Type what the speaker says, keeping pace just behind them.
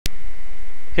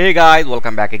Hey guys,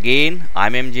 welcome back again.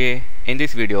 I'm MJ. In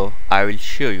this video, I will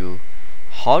show you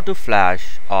how to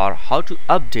flash or how to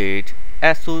update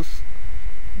Asus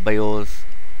BIOS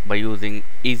by using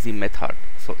easy method.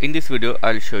 So in this video,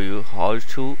 I'll show you how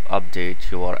to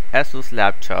update your Asus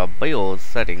laptop BIOS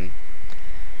setting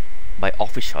by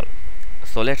official.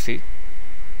 So let's see.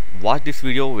 Watch this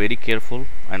video very careful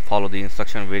and follow the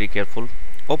instruction very careful.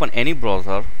 Open any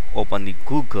browser, open the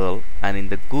Google, and in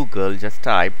the Google just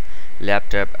type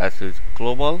laptop Asus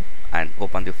global and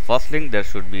open the first link. There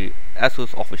should be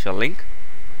Asus official link.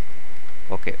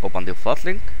 Okay, open the first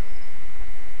link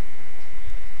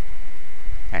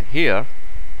and here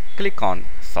click on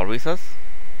services,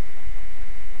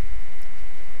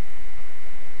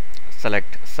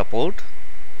 select support.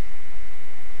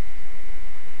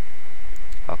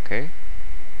 Okay,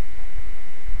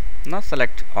 now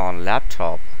select on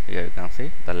laptop. Here you can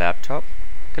see the laptop.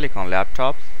 Click on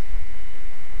laptop.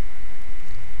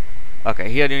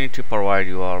 Okay, here you need to provide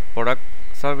your product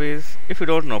service. If you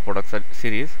don't know product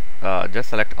series, just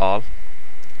select all,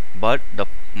 but the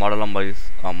model number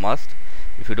is a must.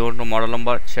 If you don't know model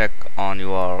number, check on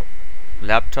your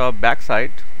laptop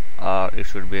backside, it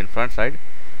should be in front side.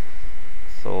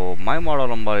 So my model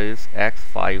number is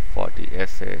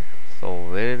X540SA. So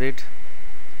where is it?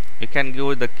 You can go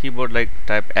with the keyboard, like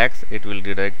type X, it will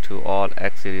redirect to all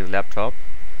X series laptop.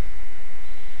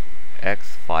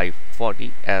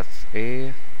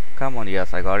 X540SA. Come on,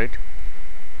 yes, I got it.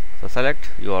 So select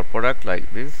your product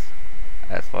like this,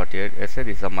 S48SA.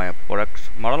 This is my product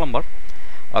model number.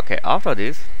 Okay, after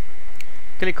this,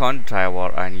 click on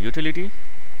driver and utility.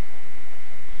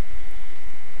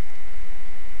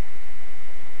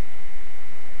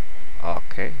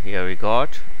 Okay, here we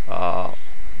got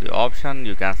the option.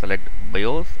 You can select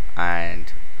BIOS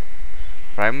and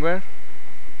firmware.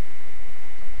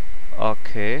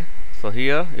 Okay, so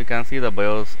here you can see the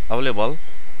BIOS available,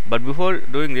 but before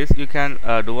doing this you can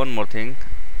do one more thing.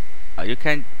 You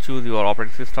can choose your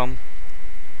operating system.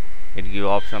 It gives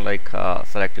option like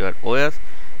select your OS,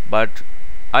 but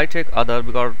I take other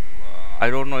because I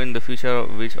don't know in the future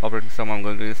which operating system I'm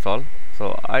going to install.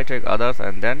 So I take others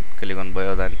and then click on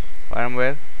BIOS and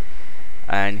firmware,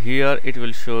 and here it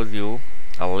will shows you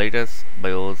a latest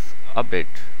BIOS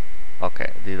update.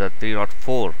 Okay, these are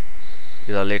 3.4.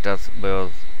 These are latest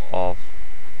BIOS of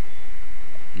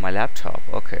my laptop.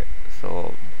 Okay,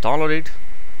 so download it,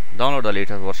 download the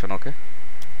latest version. Okay,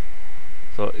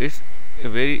 so it's a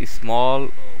very small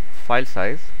file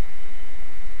size.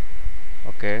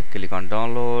 Okay, click on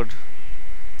download.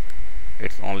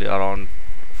 It's only around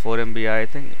 4 MB, I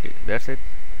think. That's it.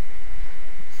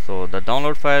 So the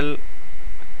download file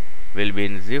will be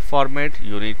in zip format.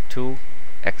 You need to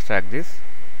extract this.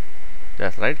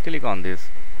 Just right click on this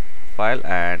file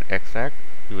and extract.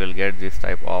 You will get this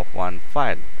type of one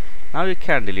file. Now you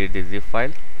can delete the zip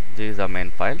file. This is the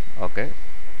main file. Okay,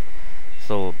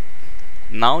 so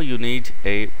now you need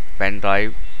a pen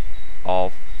drive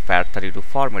of FAT32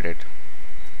 formatted.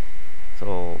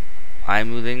 So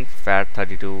I'm using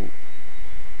FAT32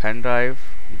 pen drive.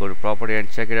 Go to property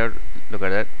and check it out. Look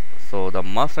at that. So the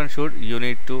must and should, you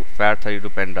need to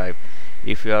FAT32 pen drive.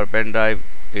 If your pen drive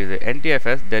is a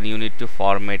NTFS, then you need to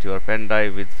format your pen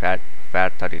drive with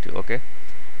FAT32. Okay,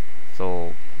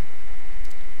 so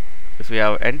if you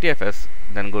have NTFS,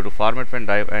 then go to format pen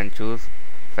drive and choose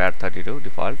FAT32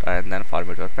 default and then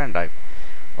format your pen drive.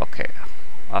 Okay,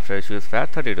 after you choose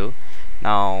FAT32,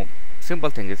 now simple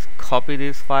thing is copy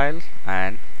this file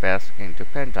and paste into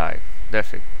pen drive.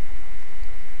 That's it.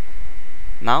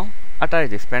 Now attach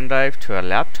this pen drive to your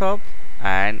laptop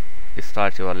and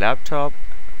start your laptop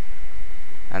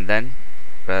and then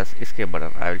press escape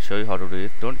button. I will show you how to do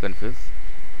it. Don't confuse.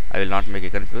 I will not make you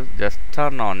confused. Just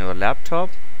turn on your laptop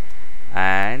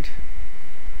and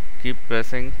keep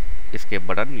pressing escape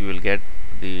button. You will get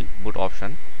the boot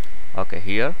option. Okay,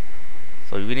 here,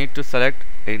 so you need to select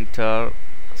enter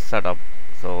setup.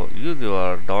 So use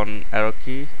your down arrow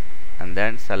key and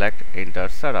then select enter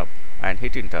setup and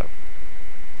hit enter.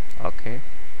 Okay,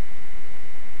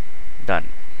 done.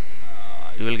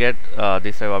 You will get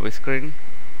this type of screen.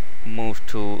 Move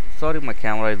to, sorry, my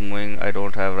camera is moving. I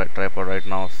don't have a tripod right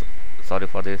now, so sorry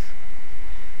for this.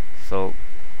 So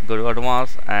go to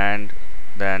advanced and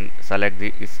then select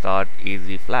the start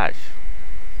easy flash.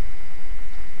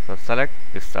 So select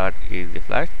start easy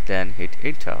flash, then hit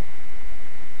enter.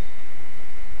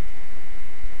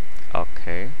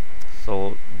 Okay,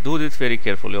 so do this very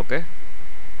carefully. Okay,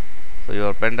 so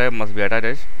your pen drive must be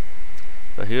attached.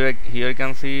 So here you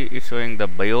can see it's showing the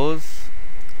BIOS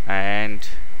and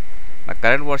my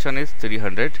current version is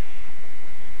 300.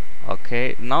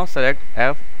 Okay, now select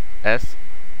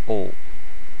FSO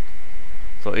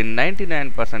So in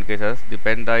 99% cases the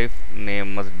pen drive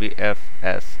name must be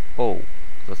FSO.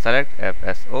 So select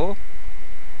FSO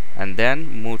and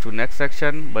then move to next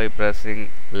section by pressing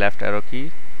left arrow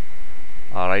key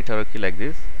or right arrow key like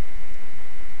this.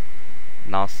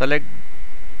 Now select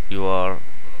your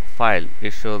file.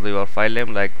 It shows your file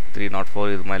name like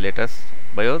 304 is my latest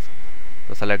BIOS.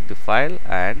 So select the file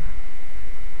and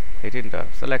hit enter.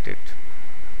 Select it.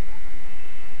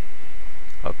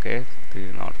 Okay,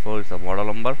 304 is the model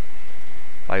number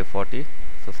 540.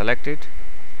 So select it.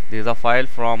 This is a file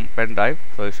from pen drive.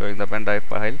 So it's showing the pen drive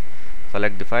file.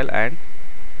 Select the file and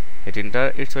hit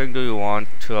enter. It's showing, do you want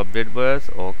to update BIOS?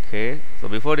 Okay. So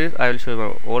before this I will show you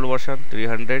my old version.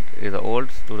 300 is the old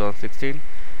 2016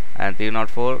 and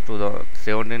 304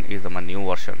 2017 is my new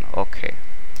version. Okay.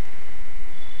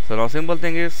 So now simple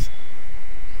thing is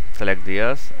select the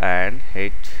yes and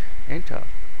hit enter.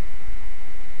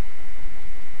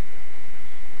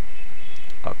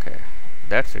 Okay,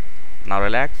 that's it. Now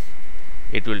relax.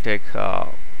 It will take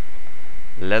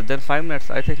less than 5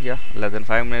 minutes, I think. Yeah, less than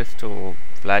 5 minutes to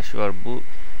flash your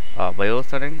BIOS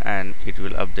setting, and it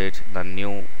will update the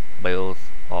new BIOS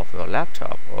of your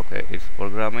laptop. Okay, it's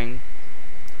programming,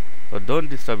 so don't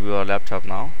disturb your laptop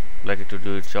now. Let it to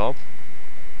do its job.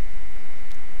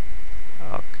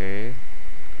 Okay.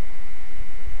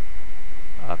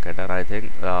 Okay, then I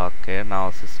think okay, now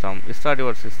system, start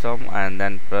your system and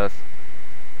then press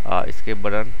escape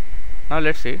button. Now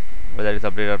let's see whether it's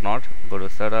updated or not. Go to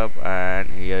setup and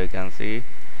here you can see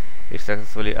it's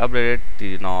successfully updated.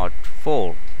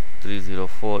 304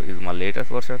 is my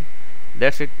latest version.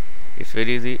 That's it. It's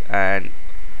very easy, and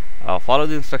follow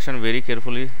the instruction very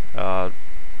carefully. Do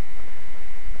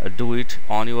it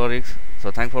on your risk. So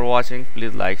thanks for watching.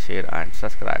 Please like, share and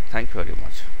subscribe. Thank you very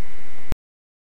much.